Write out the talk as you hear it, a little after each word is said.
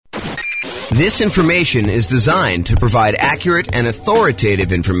This information is designed to provide accurate and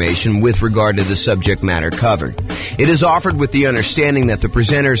authoritative information with regard to the subject matter covered. It is offered with the understanding that the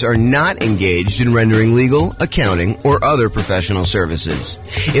presenters are not engaged in rendering legal, accounting, or other professional services.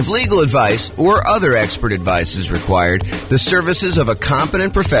 If legal advice or other expert advice is required, the services of a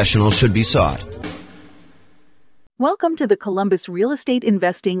competent professional should be sought. Welcome to the Columbus Real Estate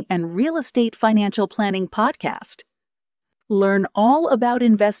Investing and Real Estate Financial Planning Podcast. Learn all about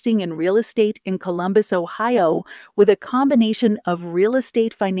investing in real estate in Columbus, Ohio, with a combination of real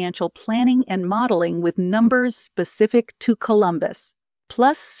estate financial planning and modeling with numbers specific to Columbus,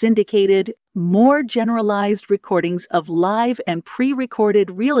 plus syndicated, more generalized recordings of live and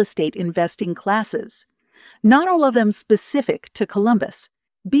pre-recorded real estate investing classes, not all of them specific to Columbus.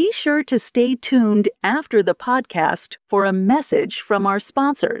 Be sure to stay tuned after the podcast for a message from our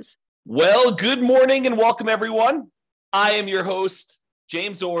sponsors. Well, good morning and welcome, everyone. I am your host,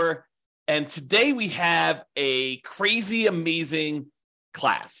 James Orr, and today we have a crazy, amazing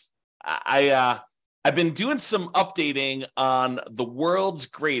class. I've been doing some updating on the world's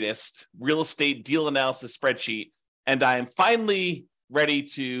greatest real estate deal analysis spreadsheet, and I am finally ready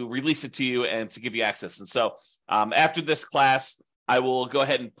to release it to you and to give you access. And so after this class, I will go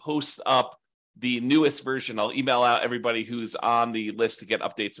ahead and post up the newest version. I'll email out everybody who's on the list to get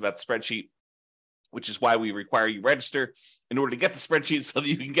updates about the spreadsheet, which is why we require you register in order to get the spreadsheet so that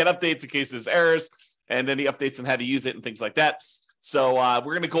you can get updates in case there's errors and any updates on how to use it and things like that. So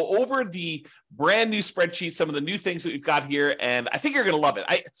we're going to go over the brand new spreadsheet, some of the new things that we've got here, and I think you're going to love it.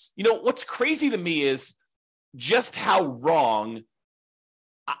 What's crazy to me is just how wrong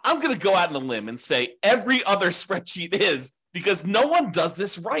I'm going to go out on a limb and say every other spreadsheet is, because no one does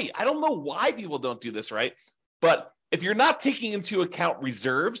this right. I don't know why people don't do this right, but if you're not taking into account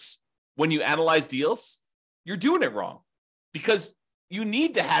reserves when you analyze deals, you're doing it wrong, because you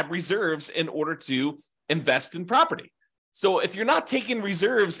need to have reserves in order to invest in property. So if you're not taking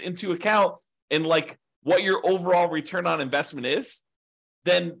reserves into account in like what your overall return on investment is,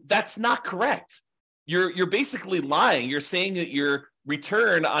 then that's not correct. You're basically lying. You're saying that your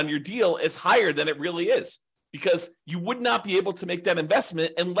return on your deal is higher than it really is, because you would not be able to make that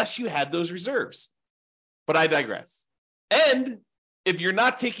investment unless you had those reserves. But I digress. And if you're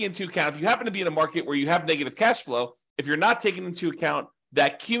not taking into account, if you happen to be in a market where you have negative cash flow, if you're not taking into account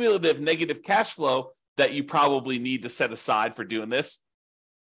that cumulative negative cash flow that you probably need to set aside for doing this,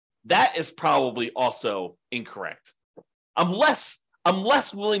 that is probably also incorrect. I'm less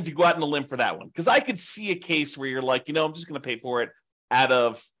willing to go out on a limb for that one, because I could see a case where you're like, I'm just going to pay for it out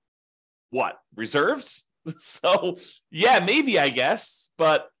of what? Reserves? So yeah, maybe, I guess,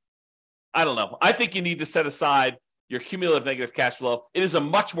 but I don't know. I think you need to set aside your cumulative negative cash flow. It is a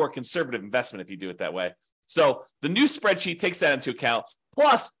much more conservative investment if you do it that way. So the new spreadsheet takes that into account.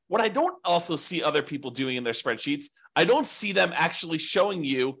 Plus, what I don't also see other people doing in their spreadsheets, I don't see them actually showing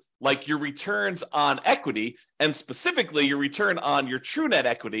you like your returns on equity, and specifically your return on your true net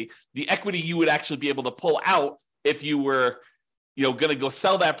equity, the equity you would actually be able to pull out if you were, going to go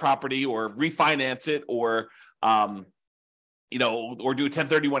sell that property or refinance it, or or do a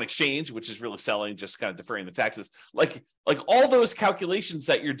 1031 exchange, which is really selling, just kind of deferring the taxes. Like all those calculations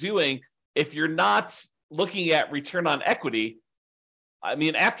that you're doing, if you're not looking at return on equity, I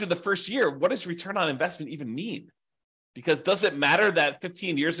mean, after the first year, what does return on investment even mean? Because does it matter that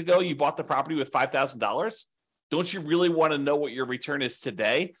 15 years ago you bought the property with $5,000? Don't you really want to know what your return is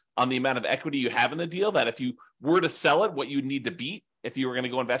today on the amount of equity you have in the deal, that if you were to sell it, what you need to beat if you were going to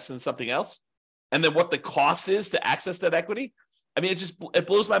go invest in something else? And then what the cost is to access that equity? I mean, it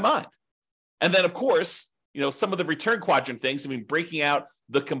blows my mind. And then, of course, some of the return quadrant things, breaking out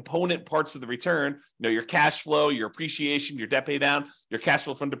the component parts of the return, your cash flow, your appreciation, your debt pay down, your cash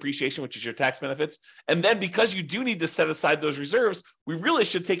flow from depreciation, which is your tax benefits. And then because you do need to set aside those reserves, we really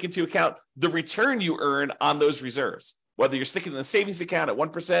should take into account the return you earn on those reserves, whether you're sticking in the savings account at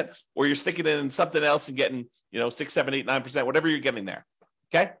 1% or you're sticking it in something else and getting, 6, 7, 8, 9%, whatever you're getting there.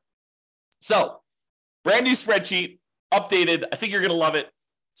 Okay. So brand new spreadsheet, updated. I think you're going to love it.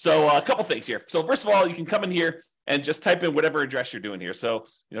 So a couple things here. So first of all, you can come in here and just type in whatever address you're doing here. So,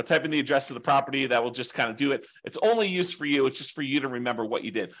 type in the address of the property. That will just kind of do it. It's only used for you. It's just for you to remember what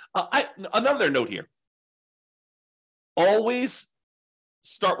you did. Another note here. Always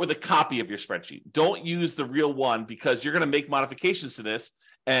start with a copy of your spreadsheet. Don't use the real one, because you're going to make modifications to this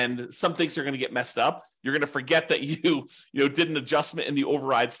and some things are going to get messed up. You're going to forget that you did an adjustment in the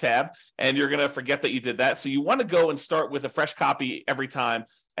overrides tab, and you're going to forget that you did that. So you want to go and start with a fresh copy every time,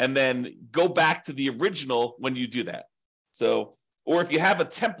 and then go back to the original when you do that. So Or if you have a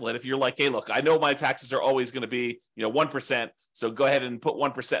template, if you're like, hey, look, I know my taxes are always going to be, 1%. So go ahead and put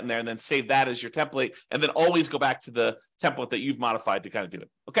 1% in there and then save that as your template. And then always go back to the template that you've modified to kind of do it.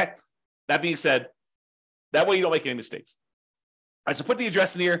 Okay. That being said, that way you don't make any mistakes. All right. So put the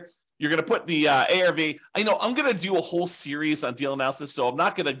address in here. You're going to put the ARV. I'm going to do a whole series on deal analysis. So I'm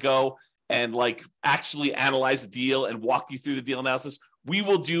not going to go and actually analyze a deal and walk you through the deal analysis. We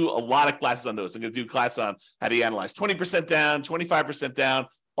will do a lot of classes on those. I'm going to do a class on how to analyze 20% down, 25% down,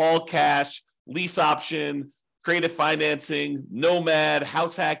 all cash, lease option, creative financing, nomad,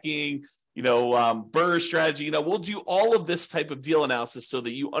 house hacking, BRRRR strategy. We'll do all of this type of deal analysis so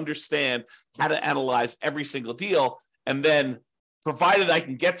that you understand how to analyze every single deal. And then, provided I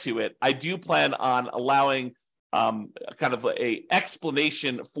can get to it, I do plan on allowing kind of a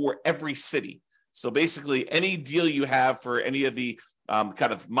explanation for every city. So basically, any deal you have for any of the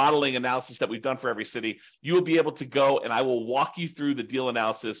kind of modeling analysis that we've done for every city, you will be able to go and I will walk you through the deal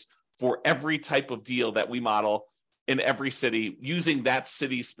analysis for every type of deal that we model in every city using that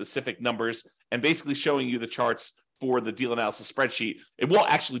city's specific numbers and basically showing you the charts for the deal analysis spreadsheet. It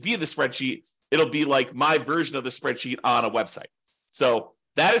won't actually be the spreadsheet. It'll be like my version of the spreadsheet on a website. So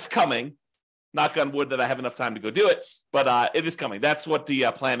that is coming. Knock on wood that I have enough time to go do it, but it is coming. That's what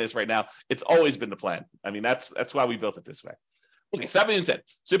the plan is right now. It's always been the plan. I mean, that's why we built it this way. Okay, so that being said,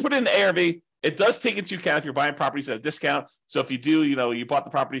 so you put it in the ARV. It does take into account if you're buying properties at a discount. So if you do, you bought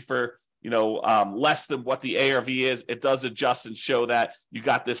the property for less than what the ARV is, it does adjust and show that you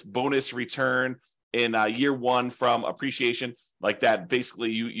got this bonus return in year one from appreciation, like that.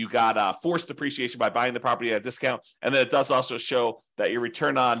 Basically, you got forced appreciation by buying the property at a discount, and then it does also show that your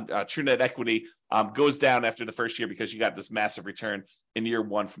return on true net equity goes down after the first year because you got this massive return in year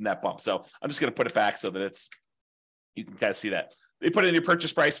one from that bump. So I'm just going to put it back so that you can kind of see that. They put in your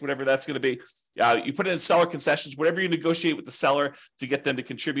purchase price, whatever that's going to be. You put in seller concessions, whatever you negotiate with the seller to get them to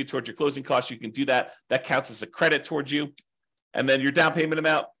contribute towards your closing costs, you can do that. That counts as a credit towards you. And then your down payment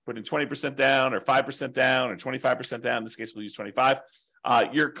amount, put in 20% down or 5% down or 25% down. In this case, we'll use 25.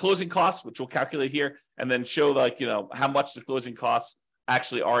 Your closing costs, which we'll calculate here, and then show how much the closing costs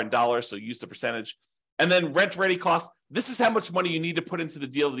actually are in dollars. So use the percentage. And then rent ready costs. This is how much money you need to put into the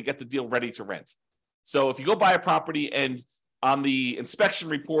deal to get the deal ready to rent. So if you go buy a property and on the inspection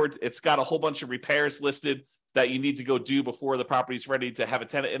report, it's got a whole bunch of repairs listed that you need to go do before the property is ready to have a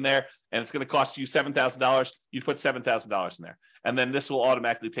tenant in there, and it's going to cost you $7,000, you put $7,000 in there. And then this will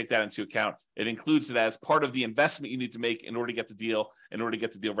automatically take that into account. It includes it as part of the investment you need to make in order to get the deal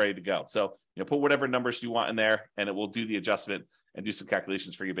ready to go. So, put whatever numbers you want in there, and it will do the adjustment and do some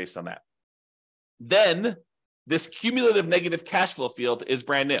calculations for you based on that. Then this cumulative negative cash flow field is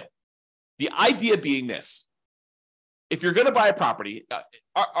brand new. The idea being this: if you're going to buy a property,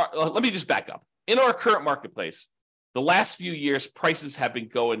 let me just back up. In our current marketplace, the last few years, prices have been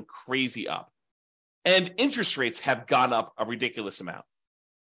going crazy up, and interest rates have gone up a ridiculous amount.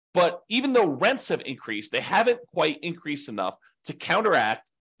 But even though rents have increased, they haven't quite increased enough to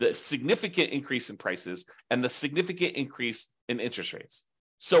counteract the significant increase in prices and the significant increase in interest rates.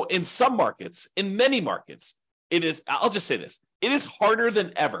 So in some markets, in many markets, I'll just say this, it is harder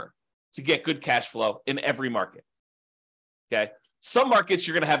than ever to get good cash flow in every market. Okay. Some markets,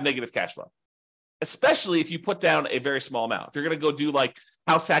 you're going to have negative cash flow, especially if you put down a very small amount. If you're going to go do like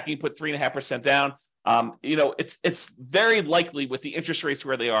house hacking, put 3.5% down, it's very likely with the interest rates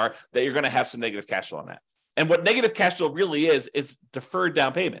where they are that you're going to have some negative cash flow on that. And what negative cash flow really is deferred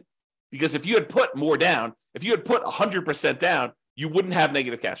down payment. Because if you had put more down, if you had put 100% down, you wouldn't have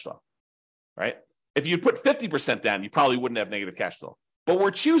negative cash flow, right? If you put 50% down, you probably wouldn't have negative cash flow. But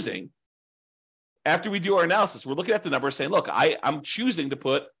we're choosing, after we do our analysis, we're looking at the numbers saying, look, I'm choosing to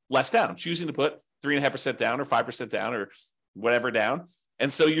put less down. I'm choosing to put 3.5% down or 5% down or whatever down.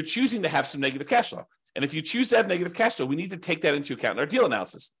 And so you're choosing to have some negative cash flow. And if you choose to have negative cash flow, we need to take that into account in our deal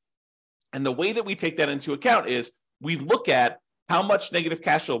analysis. And the way that we take that into account is we look at how much negative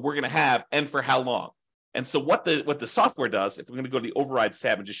cash flow we're going to have and for how long. And so what the software does, if we're going to go to the overrides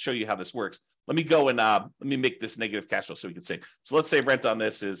tab and just show you how this works, let me go and let me make this negative cash flow so we can see. So let's say rent on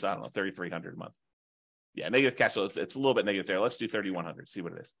this is, I don't know, $3,300 a month. Yeah, negative cash flow, it's a little bit negative there. Let's do $3,100, see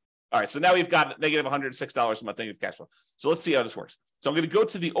what it is. All right, so now we've got negative $106 a month negative cash flow. So let's see how this works. So I'm going to go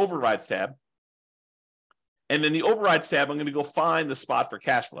to the overrides tab. And in the overrides tab, I'm going to go find the spot for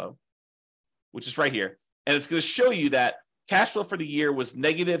cash flow, which is right here. And it's going to show you that cash flow for the year was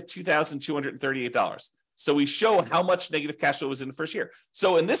negative $2,238. So we show how much negative cash flow was in the first year.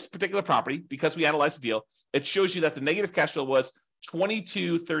 So in this particular property, because we analyzed the deal, it shows you that the negative cash flow was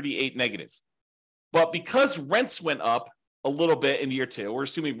 $2,238 negative. But because rents went up a little bit in year two. We're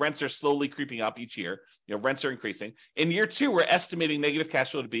assuming rents are slowly creeping up each year. Rents are increasing. In year two, we're estimating negative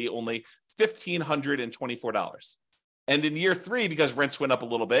cash flow to be only $1,524. And in year three, because rents went up a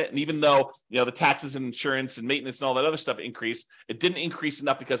little bit, and even though the taxes and insurance and maintenance and all that other stuff increased, it didn't increase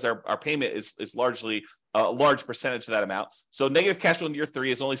enough because our payment is largely a large percentage of that amount. So negative cash flow in year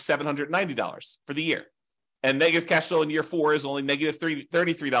three is only $790 for the year. And negative cash flow in year four is only negative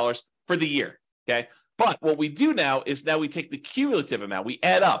 $33 for the year. Okay. But what we do now is we take the cumulative amount. We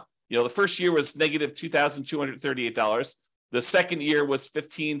add up. The first year was negative $2,238. The second year was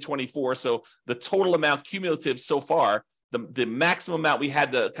 $1,524. So the total amount cumulative so far, the maximum amount we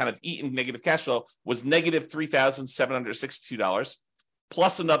had to kind of eat in negative cash flow was negative $3,762,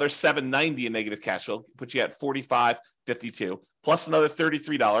 plus another $790 in negative cash flow, put you at $4,552, plus another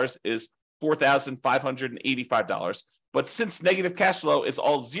 $33 is $4,585. But since negative cash flow is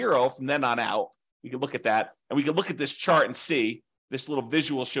all zero from then on out, we can look at that, and we can look at this chart and see this little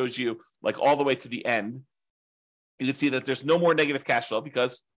visual shows you like all the way to the end. You can see that there's no more negative cash flow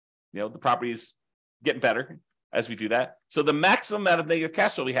because the property is getting better as we do that. So the maximum amount of negative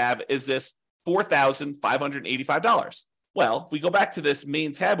cash flow we have is this $4,585. Well, if we go back to this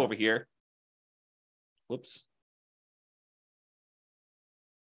main tab over here, whoops.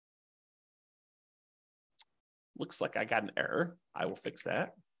 Looks like I got an error. I will fix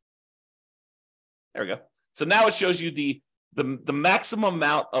that. There we go. So now it shows you the maximum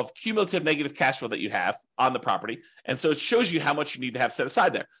amount of cumulative negative cash flow that you have on the property. And so it shows you how much you need to have set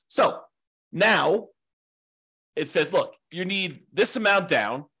aside there. So now it says, look, you need this amount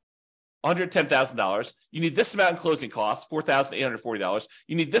down, $110,000. You need this amount in closing costs, $4,840.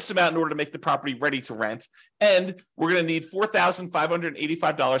 You need this amount in order to make the property ready to rent. And we're going to need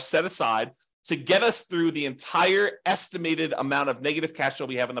 $4,585 set aside to get us through the entire estimated amount of negative cash flow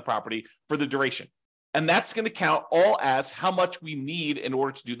we have in the property for the duration. And that's going to count all as how much we need in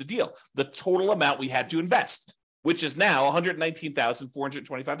order to do the deal, the total amount we had to invest, which is now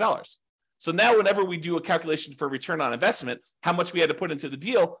 $119,425. So now whenever we do a calculation for return on investment, how much we had to put into the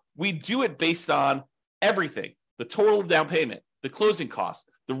deal, we do it based on everything, the total down payment, the closing costs,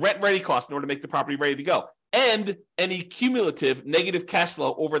 the rent ready costs in order to make the property ready to go, and any cumulative negative cash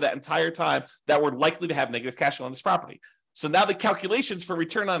flow over that entire time that we're likely to have negative cash flow on this property. So now the calculations for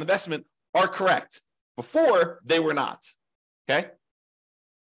return on investment are correct. Before, they were not, okay?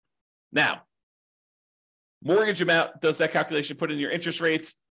 Now, mortgage amount does that calculation, put in your interest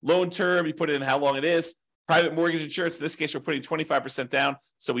rates, loan term, you put in how long it is, private mortgage insurance, in this case, we're putting 25% down,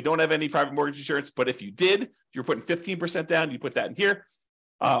 so we don't have any private mortgage insurance, but if you did, you're putting 15% down, you put that in here.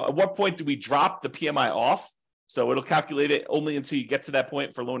 At what point do we drop the PMI off? So it'll calculate it only until you get to that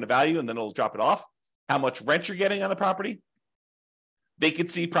point for loan to value, and then it'll drop it off. How much rent you're getting on the property.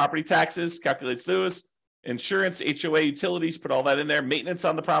 Vacancy, property taxes, calculates those. Insurance, HOA, utilities, put all that in there. Maintenance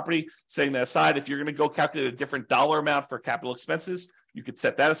on the property, setting that aside. If you're going to go calculate a different dollar amount for capital expenses, you could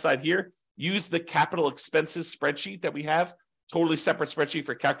set that aside here. Use the capital expenses spreadsheet that we have, totally separate spreadsheet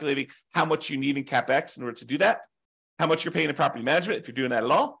for calculating how much you need in CapEx in order to do that. How much you're paying in property management, if you're doing that at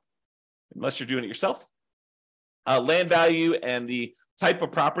all, unless you're doing it yourself. Land value and the type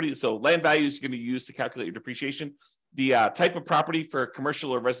of property. So land value is going to use to calculate your depreciation. The type of property for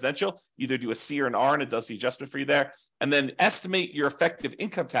commercial or residential, either do a C or an R, and it does the adjustment for you there. And then estimate your effective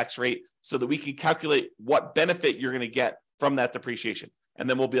income tax rate so that we can calculate what benefit you're going to get from that depreciation. And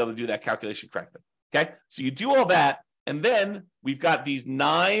then we'll be able to do that calculation correctly. Okay, so you do all that, and then we've got these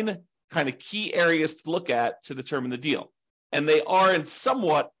 9 kind of key areas to look at to determine the deal. And they are in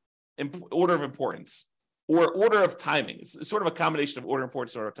somewhat order of importance or order of timing. It's sort of a combination of order of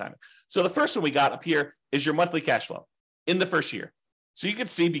importance and order of timing. So the first one we got up here is your monthly cash flow in the first year. So you can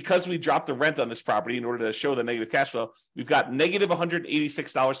see, because we dropped the rent on this property in order to show the negative cash flow, we've got negative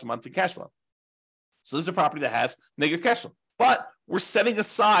 $186 a month in cash flow. So this is a property that has negative cash flow, but we're setting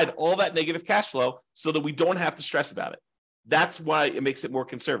aside all that negative cash flow so that we don't have to stress about it. That's why it makes it more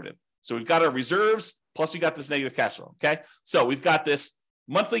conservative. So we've got our reserves, plus we got this negative cash flow, okay? So we've got this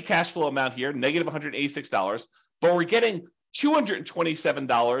monthly cash flow amount here, negative $186, but we're getting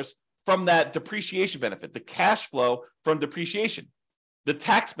 $227 from that depreciation benefit, the cash flow from depreciation, the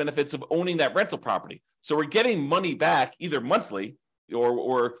tax benefits of owning that rental property. So we're getting money back either monthly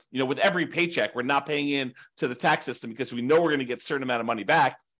or with every paycheck. We're not paying in to the tax system because we know we're going to get a certain amount of money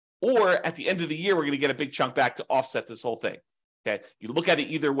back, or at the end of the year, we're going to get a big chunk back to offset this whole thing. Okay, you look at it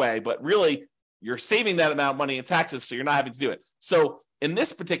either way, but really you're saving that amount of money in taxes, so you're not having to do it. So in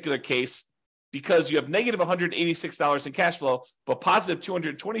this particular case, because you have negative $186 in cash flow, but positive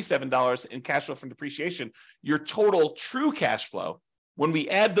 $227 in cash flow from depreciation, your total true cash flow, when we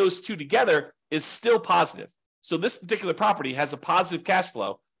add those two together, is still positive. So this particular property has a positive cash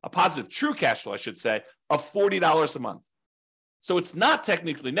flow, a positive true cash flow, I should say, of $40 a month. So it's not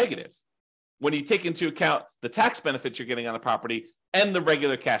technically negative when you take into account the tax benefits you're getting on the property and the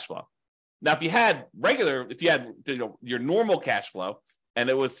regular cash flow. Now, if you had your normal cash flow and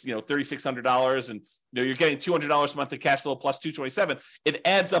it was $3,600 and you're getting $200 a month of cash flow plus $227, it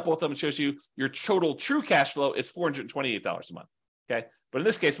adds up both of them and shows you your total true cash flow is $428 a month. Okay, but in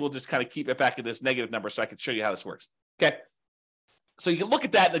this case, we'll just kind of keep it back at this negative number so I can show you how this works. Okay, so you can look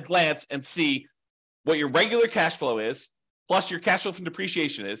at that at a glance and see what your regular cash flow is plus your cash flow from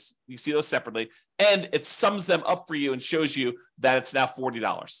depreciation is. You see those separately, and it sums them up for you and shows you that it's now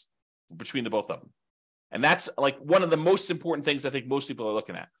 $40 between the both of them. And that's like one of the most important things I think most people are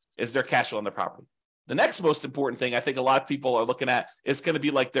looking at is their cash flow on their property. The next most important thing I think a lot of people are looking at is going to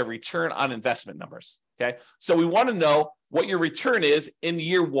be like their return on investment numbers. Okay, so we want to know what your return is in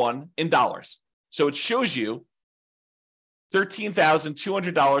year one in dollars. So it shows you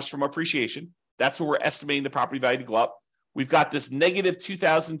 $13,200 from appreciation. That's where we're estimating the property value to go up. We've got this negative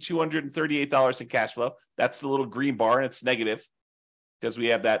 $2,238 in cash flow. That's the little green bar, and it's negative because we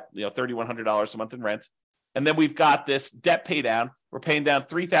have that $3,100 a month in rent. And then we've got this debt pay down. We're paying down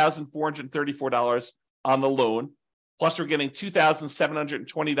 $3,434 on the loan, plus we're getting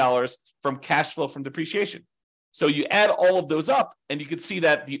 $2,720 from cash flow from depreciation. So you add all of those up, and you can see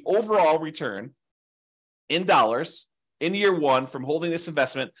that the overall return in dollars in year one from holding this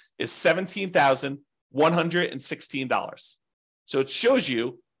investment is $17,116. So it shows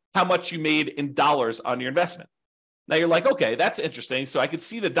you how much you made in dollars on your investment. Now you're like, okay, that's interesting. So I could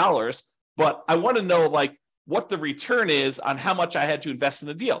see the dollars, but I want to know like what the return is on how much I had to invest in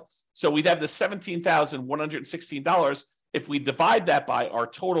the deal. So we'd have the $17,116. If we divide that by our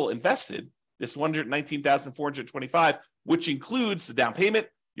total invested, this $119,425, which includes the down payment,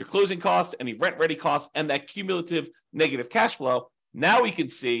 your closing costs, any rent-ready costs, and that cumulative negative cash flow, now we can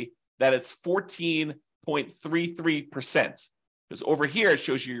see that it's 14.33%. Because over here, it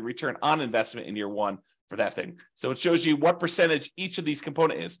shows you your return on investment in year one for that thing. So it shows you what percentage each of these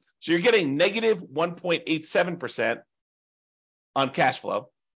component is. So you're getting negative 1.87% on cash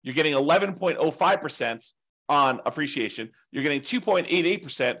flow. You're getting 11.05% on appreciation. You're getting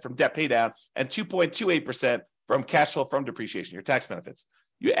 2.88% from debt pay down and 2.28% from cash flow from depreciation, your tax benefits.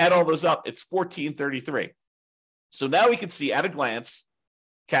 You add all those up, it's 1433. So now we can see at a glance,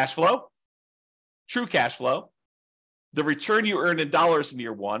 cash flow, true cash flow, the return you earned in dollars in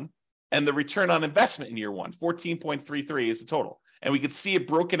year one, and the return on investment in year one, 14.33 is the total. And we can see it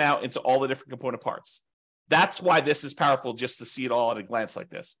broken out into all the different component parts. That's why this is powerful, just to see it all at a glance like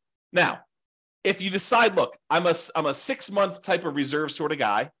this. Now, if you decide, look, I'm a 6-month type of reserve sort of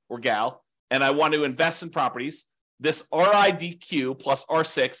guy or gal, and I want to invest in properties, this RIDQ plus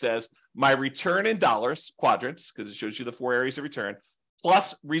R6 says my return in dollars, quadrants, because it shows you the 4 areas of return,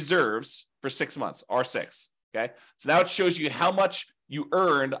 plus reserves for 6 months, R6. Okay, so now it shows you how much you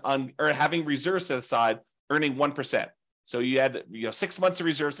earned on having reserves set aside, earning 1%. So you had 6 months of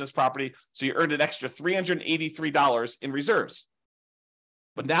reserves in this property, so you earned an extra $383 in reserves.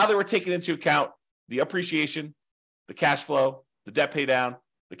 But now that we're taking into account the appreciation, the cash flow, the debt pay down,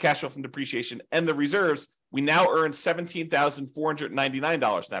 the cash flow from depreciation, and the reserves, we now earn $17,499 in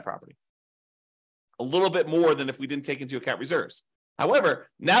that property. A little bit more than if we didn't take into account reserves. However,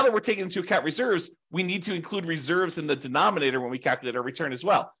 now that we're taking into account reserves, we need to include reserves in the denominator when we calculate our return as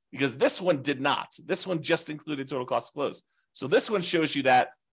well, because this one did not. This one just included total cost to close. So this one shows you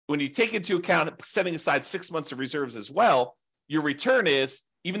that when you take into account setting aside 6 months of reserves as well, your return is,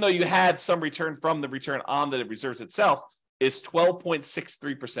 even though you had some return from the return on the reserves itself, is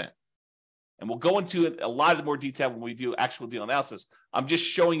 12.63%. And we'll go into a lot more detail when we do actual deal analysis. I'm just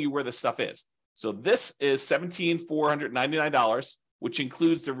showing you where this stuff is. So this is $17,499, which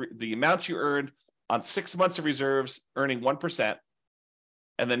includes the amount you earned on 6 months of reserves, earning 1%.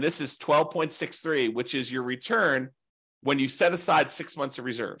 And then this is 12.63, which is your return when you set aside 6 months of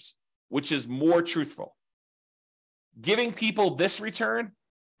reserves, which is more truthful. Giving people this return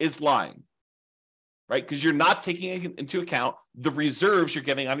is lying, right? Because you're not taking into account the reserves you're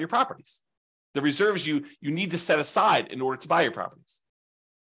getting on your properties. The reserves you need to set aside in order to buy your properties.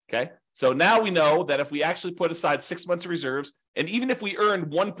 Okay? So now we know that if we actually put aside 6 months of reserves, and even if we earn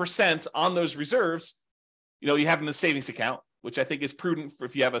 1% on those reserves, you have in the savings account, which I think is prudent for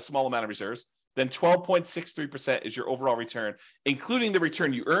if you have a small amount of reserves, then 12.63% is your overall return, including the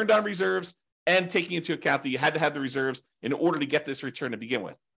return you earned on reserves and taking into account that you had to have the reserves in order to get this return to begin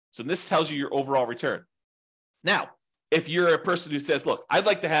with. So this tells you your overall return. Now, if you're a person who says, look, I'd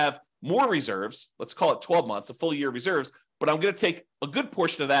like to have more reserves, let's call it 12 months, a full year of reserves, but I'm going to take a good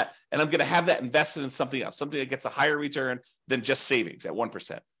portion of that and I'm going to have that invested in something else, something that gets a higher return than just savings at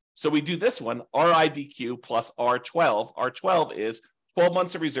 1%. So we do this one, RIDQ plus R12. R12 is 12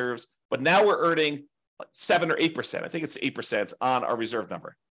 months of reserves, but now we're earning 7 or 8%. I think it's 8% on our reserve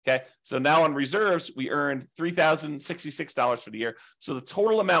number. Okay. So now on reserves, we earned $3,066 for the year. So the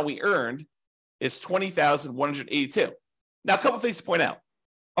total amount we earned is $20,182. Now, a couple of things to point out.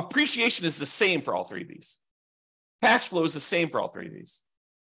 Appreciation is the same for all three of these. Cash flow is the same for all three of these.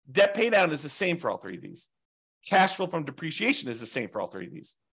 Debt pay down is the same for all three of these. Cash flow from depreciation is the same for all three of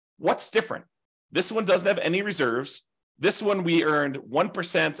these. What's different? This one doesn't have any reserves. This one we earned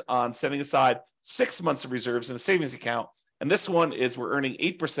 1% on setting aside 6 months of reserves in a savings account. And this one is we're earning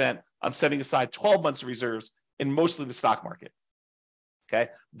 8% on setting aside 12 months of reserves in mostly the stock market.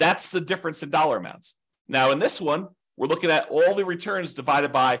 Okay, that's the difference in dollar amounts. Now in this one, we're looking at all the returns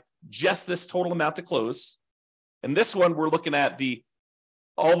divided by just this total amount to close. And this one, we're looking at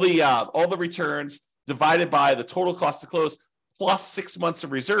all the returns divided by the total cost to close plus 6 months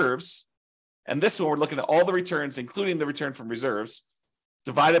of reserves. And this one, we're looking at all the returns, including the return from reserves,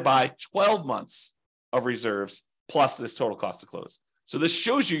 divided by 12 months of reserves plus this total cost to close. So this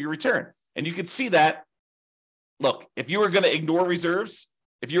shows you your return. And you can see that, look, if you were going to ignore reserves,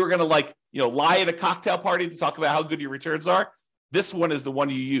 if you were going to lie at a cocktail party to talk about how good your returns are, this one is the one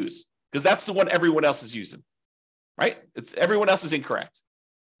you use because that's the one everyone else is using, right? Everyone else is incorrect.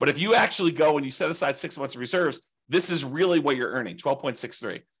 But if you actually go and you set aside 6 months of reserves, this is really what you're earning,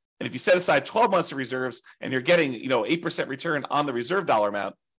 12.63. And if you set aside 12 months of reserves and you're getting 8% return on the reserve dollar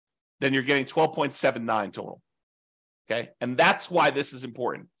amount, then you're getting 12.79 total. Okay. And that's why this is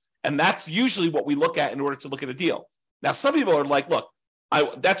important. And that's usually what we look at in order to look at a deal. Now, some people are like, look,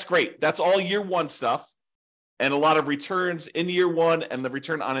 that's great. That's all year one stuff and a lot of returns in year one and the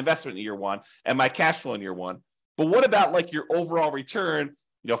return on investment in year one and my cash flow in year one. But what about like your overall return,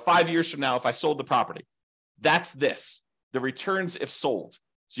 5 years from now, if I sold the property? That's the returns if sold.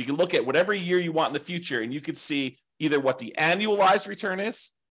 So you can look at whatever year you want in the future and you can see either what the annualized return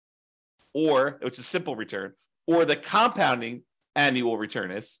is, or which is simple return, or the compounding annual return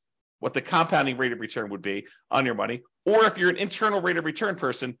is, what the compounding rate of return would be on your money. Or if you're an internal rate of return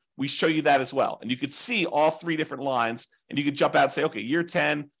person, we show you that as well. And you could see all three different lines and you could jump out and say, okay, year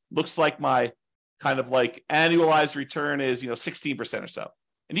 10 looks like my kind of like annualized return is, 16% or so.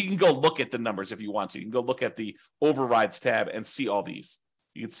 And you can go look at the numbers if you want to. You can go look at the overrides tab and see all these.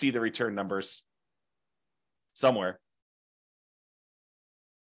 You can see the return numbers somewhere.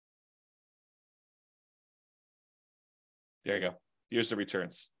 There you go. Here's the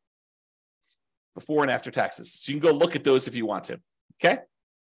returns. Before and after taxes. So you can go look at those if you want to. Okay?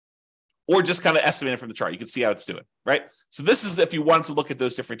 Or just kind of estimate it from the chart. You can see how it's doing, right? So this is if you wanted to look at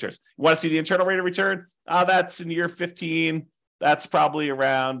those different returns. You want to see the internal rate of return? That's in year 15. That's probably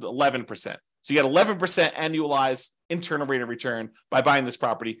around 11%. So you get 11% annualized internal rate of return by buying this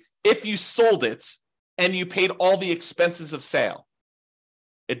property. If you sold it and you paid all the expenses of sale,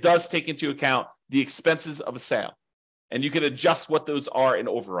 it does take into account the expenses of a sale. And you can adjust what those are in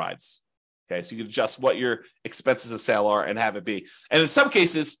overrides. Okay, so you can adjust what your expenses of sale are and have it be. And in some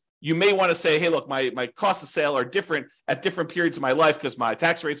cases, you may want to say, hey, look, my costs of sale are different at different periods of my life because my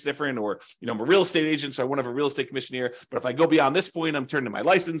tax rate's different, or I'm a real estate agent, so I want to have a real estate commission here. But if I go beyond this point, I'm turning my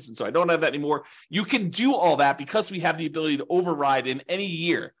license, and so I don't have that anymore. You can do all that because we have the ability to override in any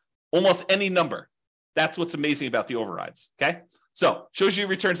year, almost any number. That's what's amazing about the overrides. Okay, so shows you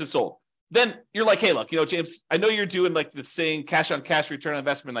returns if sold. Then you're like, hey, look, James, I know you're doing like the saying cash on cash return on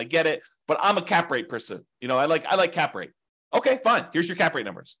investment. I get it, but I'm a cap rate person. I like cap rate. Okay, fine. Here's your cap rate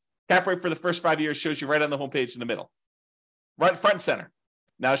numbers. Cap rate for the first 5 years shows you right on the homepage in the middle, right front and center.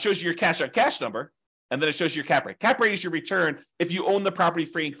 Now it shows you your cash on cash number, and then it shows you your cap rate. Cap rate is your return if you own the property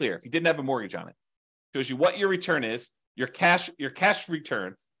free and clear, if you didn't have a mortgage on it. It shows you what your return is, your cash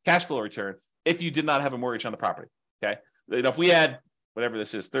return, cash flow return, if you did not have a mortgage on the property. Okay. If we had whatever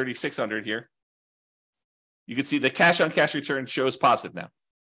this is, 3,600 here, you can see the cash on cash return shows positive now.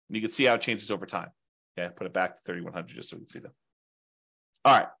 And you can see how it changes over time. Okay, put it back to 3,100 just so we can see them.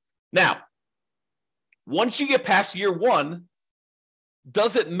 All right. Now, once you get past year one,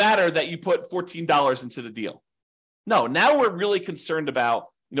 does it matter that you put $14 into the deal? No, now we're really concerned about,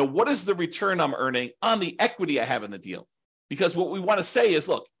 what is the return I'm earning on the equity I have in the deal? Because what we want to say is,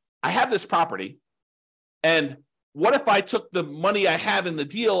 look, I have this property, and what if I took the money I have in the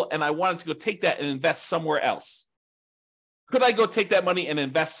deal and I wanted to go take that and invest somewhere else? Could I go take that money and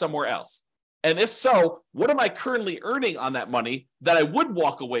invest somewhere else? And if so, what am I currently earning on that money that I would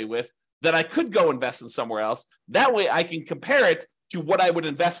walk away with that I could go invest in somewhere else? That way I can compare it to what I would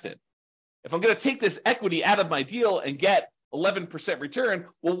invest in. If I'm going to take this equity out of my deal and get 11% return,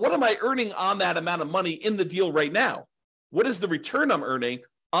 well, what am I earning on that amount of money in the deal right now? What is the return I'm earning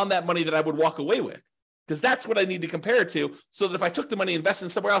on that money that I would walk away with? Because that's what I need to compare it to, so that if I took the money and invested in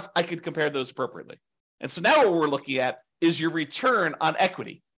somewhere else, I could compare those appropriately. And so now what we're looking at is your return on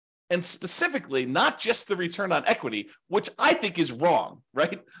equity. And specifically, not just the return on equity, which I think is wrong,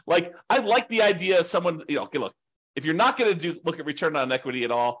 right? Like, I like the idea of someone, okay, look, if you're not going to look at return on equity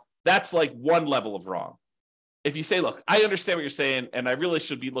at all, that's like one level of wrong. If you say, look, I understand what you're saying, and I really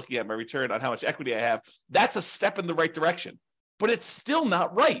should be looking at my return on how much equity I have, that's a step in the right direction. But it's still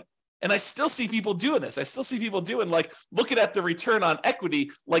not right. And I still see people doing this. I still see people doing, like, looking at the return on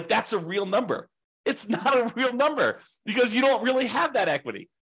equity like that's a real number. It's not a real number because you don't really have that equity.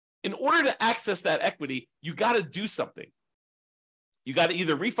 In order to access that equity, you got to do something. You got to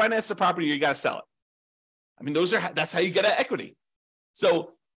either refinance the property or you got to sell it. I mean, that's how you get equity.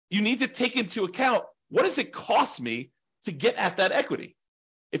 So you need to take into account, what does it cost me to get at that equity?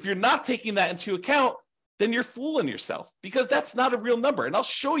 If you're not taking that into account, then you're fooling yourself, because that's not a real number. And I'll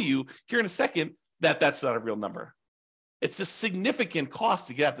show you here in a second that that's not a real number. It's a significant cost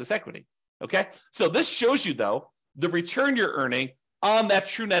to get at this equity. Okay. So this shows you, though, the return you're earning on that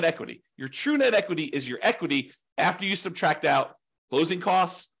true net equity. Your true net equity is your equity after you subtract out closing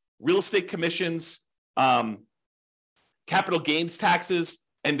costs, real estate commissions, capital gains taxes,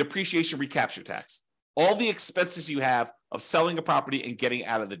 and depreciation recapture tax. All the expenses you have of selling a property and getting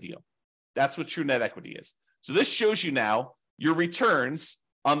out of the deal. That's what true net equity is. So this shows you now your returns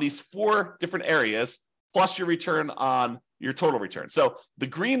on these 4 different areas, plus your return on your total return. So the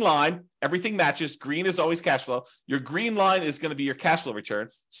green line, everything matches. Green is always cash flow. Your green line is going to be your cash flow return.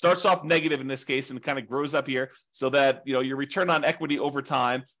 Starts off negative in this case and kind of grows up here, so that, your return on equity over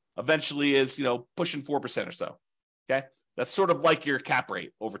time eventually is, pushing 4% or so. Okay. That's sort of like your cap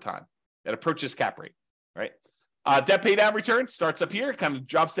rate over time. It approaches cap rate, right? Debt pay down return starts up here, kind of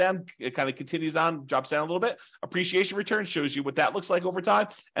drops down, it kind of continues on, drops down a little bit. Appreciation return shows you what that looks like over time.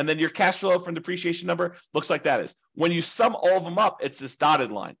 And then your cash flow from depreciation number looks like that is. When you sum all of them up, it's this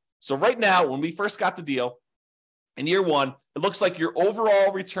dotted line. So right now, when we first got the deal in year 1, it looks like your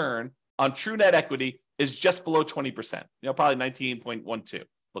overall return on true net equity is just below 20%, probably 19.12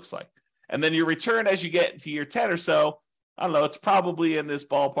 looks like. And then your return as you get to year 10 or so, I don't know, it's probably in this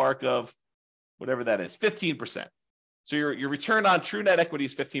ballpark of whatever that is, 15%. So your return on true net equity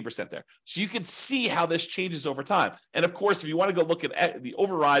is 15% there. So you can see how this changes over time. And of course, if you want to go look at the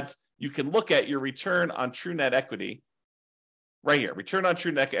overrides, you can look at your return on true net equity right here, return on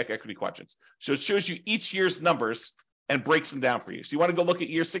true net equity quadrants. So it shows you each year's numbers and breaks them down for you. So you want to go look at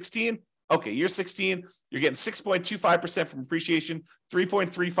year 16? Okay, year 16, you're getting 6.25% from appreciation,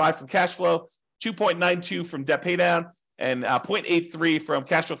 3.35 from cash flow, 2.92 from debt paydown, and 0.83 from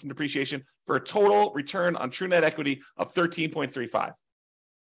cash flow from depreciation, for a total return on true net equity of 13.35.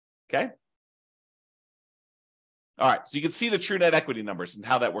 Okay? All right, so you can see the true net equity numbers and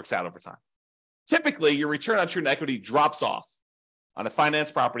how that works out over time. Typically, your return on true net equity drops off. On a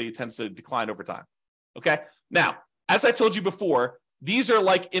finance property, it tends to decline over time. Okay? Now, as I told you before, these are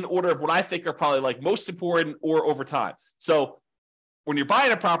like in order of what I think are probably like most important or over time. So when you're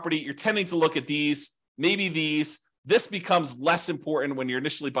buying a property, you're tending to look at these, maybe these. This becomes less important when you're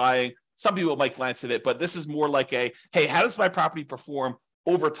initially buying. Some people might glance at it, but this is more like hey, how does my property perform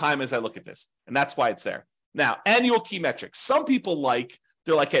over time as I look at this? And that's why it's there. Now, annual key metrics. Some people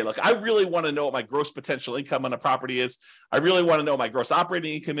they're like, hey, look, I really want to know what my gross potential income on a property is. I really want to know what my gross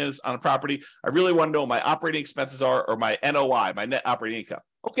operating income is on a property. I really want to know what my operating expenses are, or my NOI, my net operating income.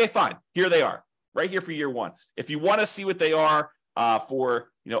 Okay, fine. Here they are, right here for year 1. If you want to see what they are for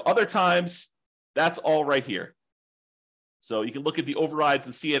other times, that's all right here. So you can look at the overrides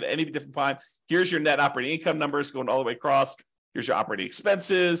and see it at any different time. Here's your net operating income numbers going all the way across. Here's your operating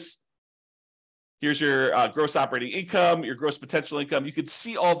expenses. Here's your gross operating income, your gross potential income. You could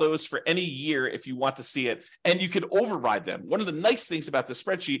see all those for any year if you want to see it, and you can override them. One of the nice things about this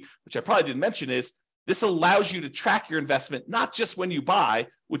spreadsheet, which I probably didn't mention, is this allows you to track your investment, not just when you buy,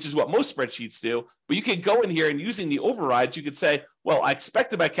 which is what most spreadsheets do, but you can go in here and using the overrides, you could say, well, I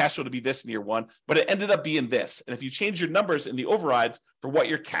expected my cash flow to be this in year 1, but it ended up being this. And if you change your numbers in the overrides for what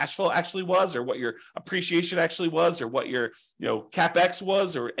your cash flow actually was, or what your appreciation actually was, or what your CapEx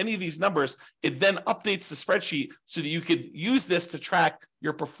was, or any of these numbers, it then updates the spreadsheet so that you could use this to track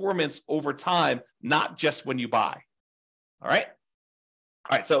your performance over time, not just when you buy. All right.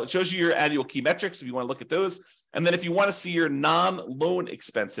 All right, so it shows you your annual key metrics if you want to look at those. And then if you want to see your non-loan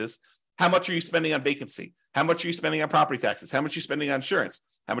expenses, how much are you spending on vacancy? How much are you spending on property taxes? How much are you spending on insurance?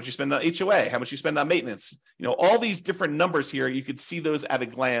 How much you spend on HOA? How much you spend on maintenance? All these different numbers here, you could see those at a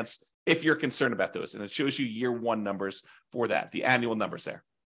glance if you're concerned about those. And it shows you year one numbers for that, the annual numbers there.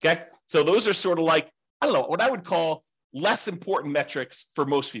 Okay. So those are sort of like, I don't know, what I would call less important metrics for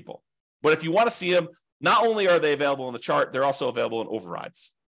most people. But if you want to see them, not only are they available in the chart, they're also available in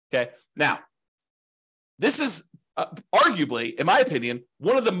overrides. Okay. Now, this is arguably, in my opinion,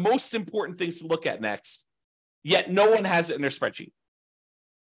 one of the most important things to look at next, yet no one has it in their spreadsheet.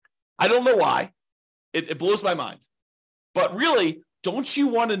 I don't know why. It blows my mind. But really, don't you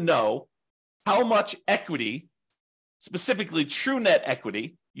want to know how much equity, specifically true net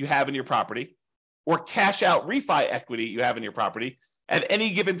equity, you have in your property, or cash out refi equity you have in your property at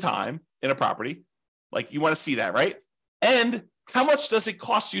any given time in a property? Like, you want to see that, right? And how much does it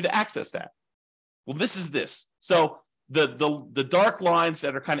cost you to access that? Well, this is this. So the dark lines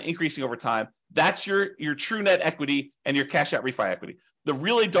that are kind of increasing over time, that's your true net equity and your cash out refi equity. The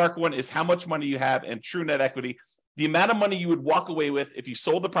really dark one is how much money you have in true net equity, the amount of money you would walk away with if you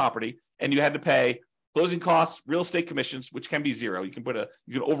sold the property and you had to pay closing costs, real estate commissions, which can be zero. You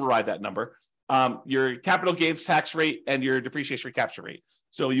can override that number. Your capital gains tax rate and your depreciation recapture rate.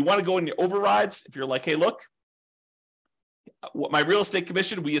 So you want to go in your overrides. If you're like, hey, look, what my real estate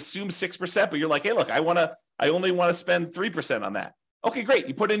commission, we assume 6%, but you're like, hey, look, I only want to spend 3% on that. Okay, great.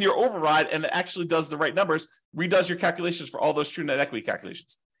 You put in your override and it actually does the right numbers, redoes your calculations for all those true net equity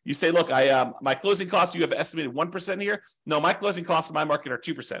calculations. You say, look, my closing costs, you have estimated 1% here. No, my closing costs in my market are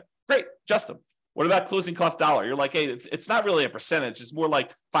 2%. Great, adjust them. What about closing cost dollar? You're like, hey, it's not really a percentage. It's more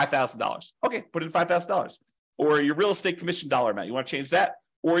like $5,000. Okay, put in $5,000. Or your real estate commission dollar amount. You want to change that?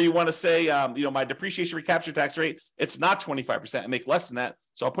 Or you want to say, my depreciation recapture tax rate, it's not 25%. I make less than that,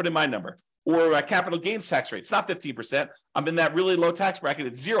 so I'll put in my number. Or a capital gains tax rate, it's not 15%. I'm in that really low tax bracket.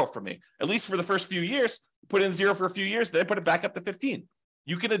 It's zero for me, at least for the first few years. Put in zero for a few years, then put it back up to 15.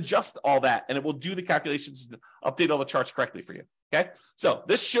 You can adjust all that, and it will do the calculations and update all the charts correctly for you. Okay, so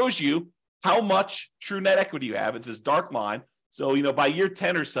this shows you how much true net equity you have. It's this dark line. So, by year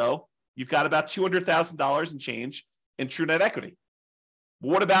 10 or so, you've got about $200,000 and change in true net equity. But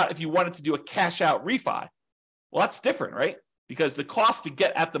what about if you wanted to do a cash out refi? Well, that's different, right? Because the cost to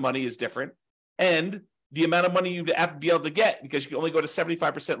get at the money is different. And the amount of money you have to be able to get, because you can only go to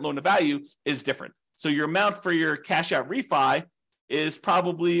 75% loan to value, is different. So your amount for your cash out refi is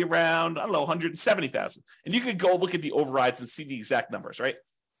probably around, $170,000. And you could go look at the overrides and see the exact numbers, right?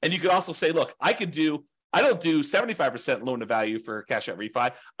 And you could also say, look, I don't do 75% loan to value for cash out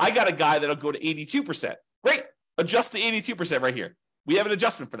refi. I got a guy that'll go to 82%. Great. Adjust to 82% right here. We have an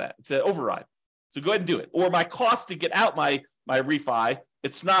adjustment for that. It's an override. So go ahead and do it. Or my cost to get out my refi,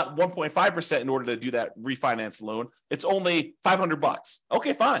 it's not 1.5% in order to do that refinance loan. It's only $500.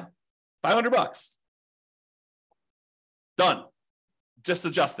 Okay, fine. $500. Done. Just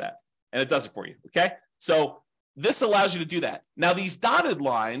adjust that. And it does it for you. Okay. So this allows you to do that. Now, these dotted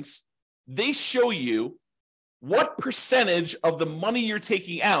lines, they show you what percentage of the money you're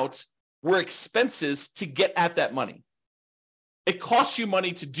taking out were expenses to get at that money. It costs you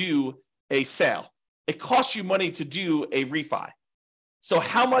money to do a sale. It costs you money to do a refi. So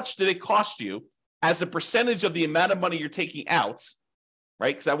how much did it cost you as a percentage of the amount of money you're taking out,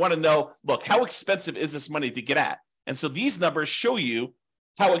 right? Because I want to know, look, how expensive is this money to get at? And so these numbers show you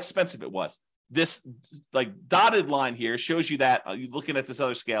how expensive it was. This like dotted line here shows you that, you're looking at this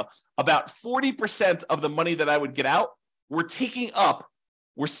other scale, about 40% of the money that I would get out were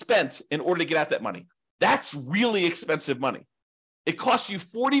spent in order to get at that money. That's really expensive money. It costs you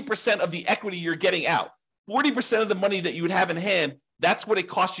 40% of the equity you're getting out. 40% of the money that you would have in hand, that's what it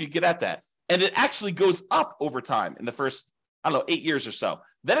costs you to get at that. And it actually goes up over time in the first, 8 years or so.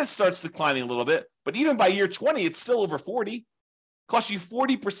 Then it starts declining a little bit. But even by year 20, it's still over 40. It costs you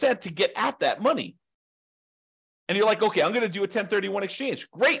 40% to get at that money. And you're like, okay, I'm going to do a 1031 exchange.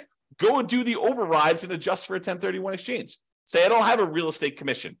 Great. Go and do the overrides and adjust for a 1031 exchange. Say, I don't have a real estate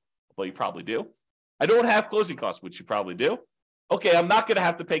commission. Well, you probably do. I don't have closing costs, which you probably do. Okay, I'm not going to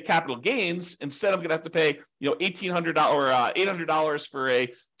have to pay capital gains. Instead, I'm going to have to pay, $1,800 or $800 for a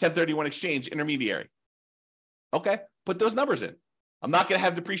 1031 exchange intermediary. Okay, put those numbers in. I'm not going to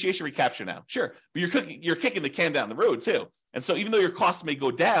have depreciation recapture now. Sure, but you're kicking the can down the road too. And so even though your costs may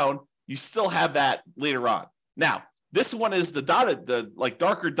go down, you still have that later on. Now, this one is the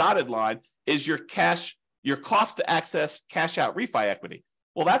darker dotted line is your cost to access cash out refi equity.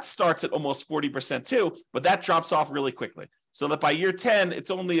 Well, that starts at almost 40% too, but that drops off really quickly. So that by year 10,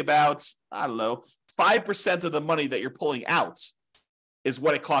 it's only about, 5% of the money that you're pulling out is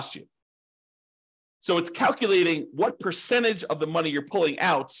what it costs you. So it's calculating what percentage of the money you're pulling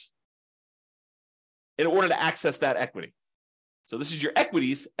out in order to access that equity. So this is your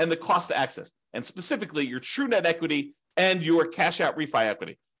equities and the cost to access, and specifically your true net equity and your cash out refi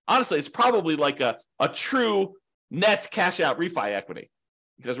equity. Honestly, it's probably like a true net cash out refi equity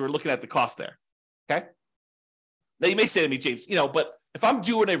because we're looking at the cost there. Okay. Now you may say to me, James, but if I'm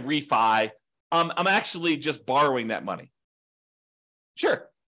doing a refi, I'm actually just borrowing that money. Sure.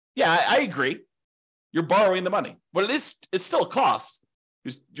 Yeah, I agree. You're borrowing the money, but it's still a cost.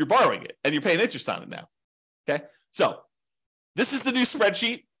 You're borrowing it and you're paying interest on it now. Okay. So this is the new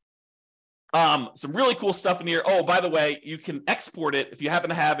spreadsheet. Some really cool stuff in here. Oh, by the way, you can export it if you happen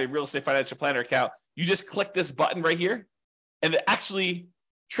to have a real estate financial planner account. You just click this button right here, and it actually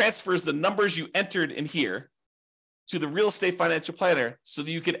transfers the numbers you entered in here to the real estate financial planner so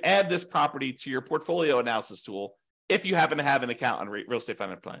that you can add this property to your portfolio analysis tool if you happen to have an account on real estate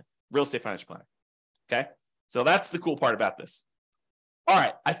financial planner. Okay, so that's the cool part about this. All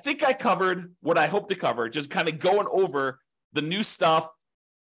right, I think I covered what I hope to cover, just kind of going over the new stuff,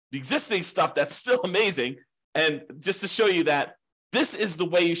 the existing stuff that's still amazing, and just to show you that this is the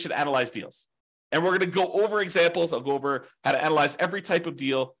way you should analyze deals. And we're going to go over examples. I'll go over how to analyze every type of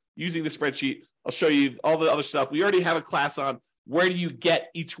deal using the spreadsheet. I'll show you all the other stuff. We already have a class on where do you get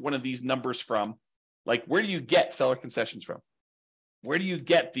each one of these numbers from? Like, where do you get seller concessions from? Where do you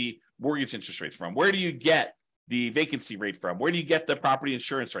get the mortgage interest rates from? Where do you get the vacancy rate from? Where do you get the property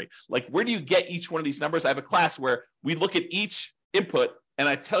insurance rate? Like, where do you get each one of these numbers? I have a class where we look at each input and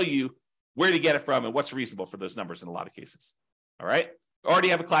I tell you where to get it from and what's reasonable for those numbers in a lot of cases. All right. I already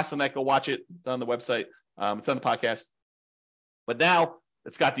have a class on that. Go watch it. It's on the website. It's on the podcast. But now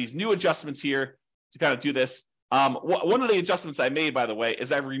it's got these new adjustments here to kind of do this. One of the adjustments I made, by the way,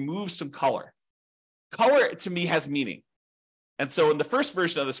 is I've removed some color. Color to me has meaning. And so in the first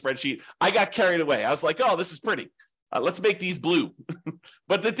version of the spreadsheet, I got carried away. I was like, oh, this is pretty. Let's make these blue.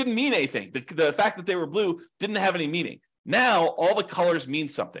 But that didn't mean anything. The fact that they were blue didn't have any meaning. Now all the colors mean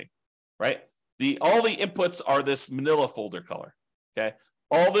something, right? All the inputs are this manila folder color, okay?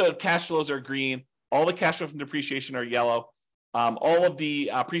 All the cash flows are green. All the cash flow from depreciation are yellow. All of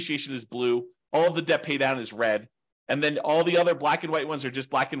the appreciation is blue. All of the debt pay down is red. And then all the other black and white ones are just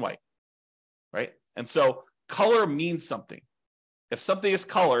black and white, right? And so color means something. If something is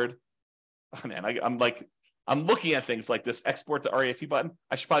colored, oh man, I'm looking at things like this export to REFE button.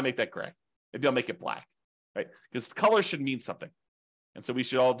 I should probably make that gray. Maybe I'll make it black, right? Because color should mean something. And so we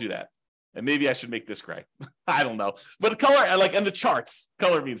should all do that. And maybe I should make this gray. I don't know. But the color, and the charts,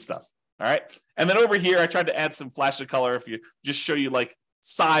 color means stuff. All right. And then over here, I tried to add some flash of color if you just show you like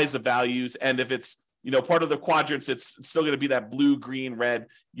size of values. And if it's, part of the quadrants, it's still going to be that blue, green, red,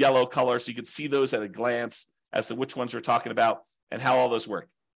 yellow color. So you can see those at a glance as to which ones we're talking about and how all those work.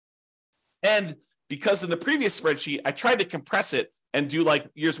 And because in the previous spreadsheet, I tried to compress it and do like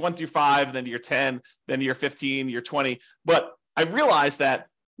years 1 through 5, then year 10, then year 15, year 20. But I realized that,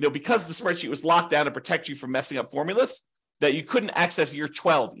 because the spreadsheet was locked down to protect you from messing up formulas, that you couldn't access year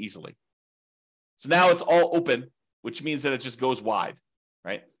 12 easily. So now it's all open, which means that it just goes wide,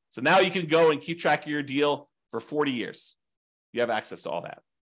 right? So now you can go and keep track of your deal for 40 years. You have access to all that.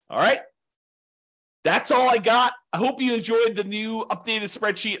 All right. That's all I got. I hope you enjoyed the new updated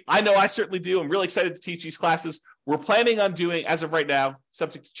spreadsheet. I know I certainly do. I'm really excited to teach these classes. We're planning on doing, as of right now,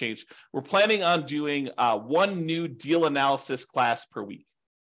 subject to change, we're planning on doing one new deal analysis class per week.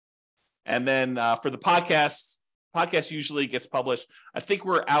 And then for the podcast usually gets published. I think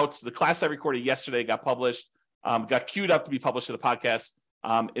we're out. The class I recorded yesterday got published, got queued up to be published to the podcast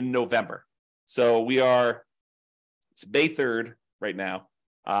in November. So it's May 3rd right now.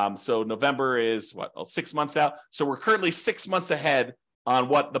 So November is 6 months out. So we're currently 6 months ahead on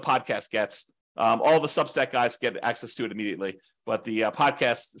what the podcast gets. All the Substack guys get access to it immediately, but the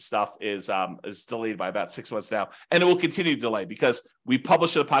podcast stuff is delayed by about 6 months now, and it will continue to delay because we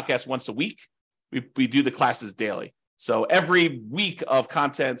publish the podcast once a week. We do the classes daily. So every week of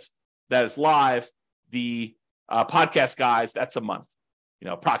content that is live, the podcast guys, that's a month,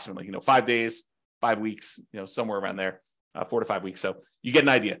 approximately, 5 days, 5 weeks, somewhere around there. 4 to 5 weeks. So you get an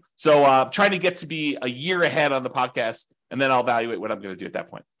idea. So I'm trying to get to be a year ahead on the podcast, and then I'll evaluate what I'm going to do at that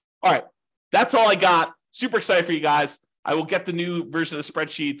point. All right. That's all I got. Super excited for you guys. I will get the new version of the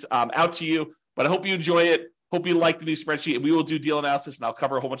spreadsheet out to you, but I hope you enjoy it. Hope you like the new spreadsheet, and we will do deal analysis, and I'll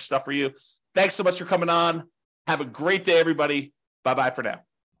cover a whole bunch of stuff for you. Thanks so much for coming on. Have a great day, everybody. Bye-bye for now.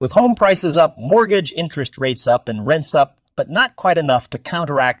 With home prices up, mortgage interest rates up, and rents up, but not quite enough to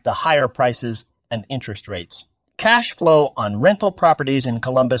counteract the higher prices and interest rates. Cash flow on rental properties in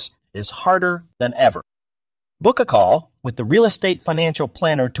Columbus is harder than ever. Book a call with the Real Estate Financial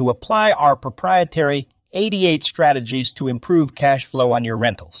Planner to apply our proprietary 88 strategies to improve cash flow on your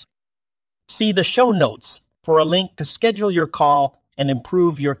rentals. See the show notes for a link to schedule your call and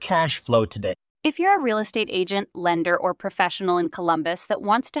improve your cash flow today. If you're a real estate agent, lender, or professional in Columbus that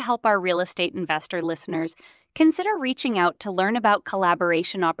wants to help our real estate investor listeners, consider reaching out to learn about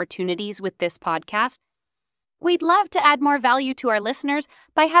collaboration opportunities with this podcast. We'd love to add more value to our listeners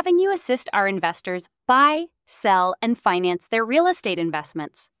by having you assist our investors buy, sell, and finance their real estate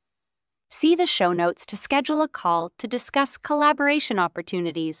investments. See the show notes to schedule a call to discuss collaboration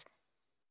opportunities.